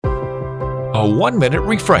A 1-minute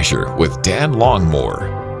refresher with Dan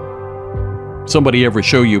Longmore. Somebody ever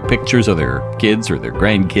show you pictures of their kids or their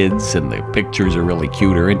grandkids, and the pictures are really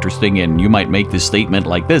cute or interesting, and you might make this statement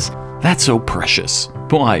like this: "That's so precious."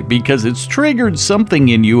 Why? Because it's triggered something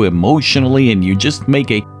in you emotionally, and you just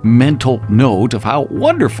make a mental note of how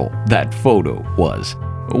wonderful that photo was.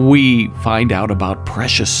 We find out about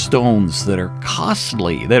precious stones that are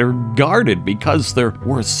costly, that are guarded because they're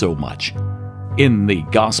worth so much. In the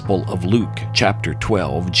Gospel of Luke, chapter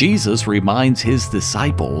 12, Jesus reminds his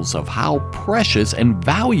disciples of how precious and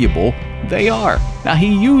valuable they are. Now, he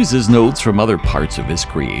uses notes from other parts of his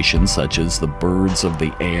creation, such as the birds of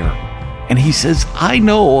the air. And he says, "I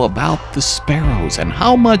know about the sparrows, and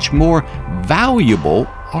how much more valuable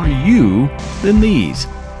are you than these."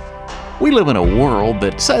 We live in a world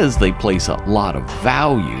that says they place a lot of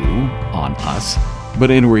value on us, but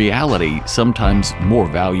in reality, sometimes more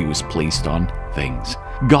value is placed on things.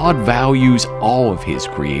 God values all of his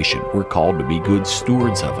creation. We're called to be good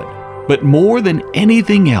stewards of it. But more than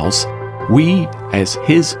anything else, we as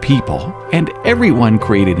his people and everyone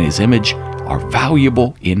created in his image are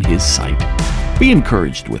valuable in his sight. Be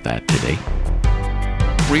encouraged with that today.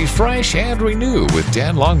 Refresh and renew with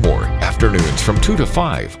Dan Longmore, afternoons from 2 to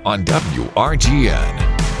 5 on WRGN.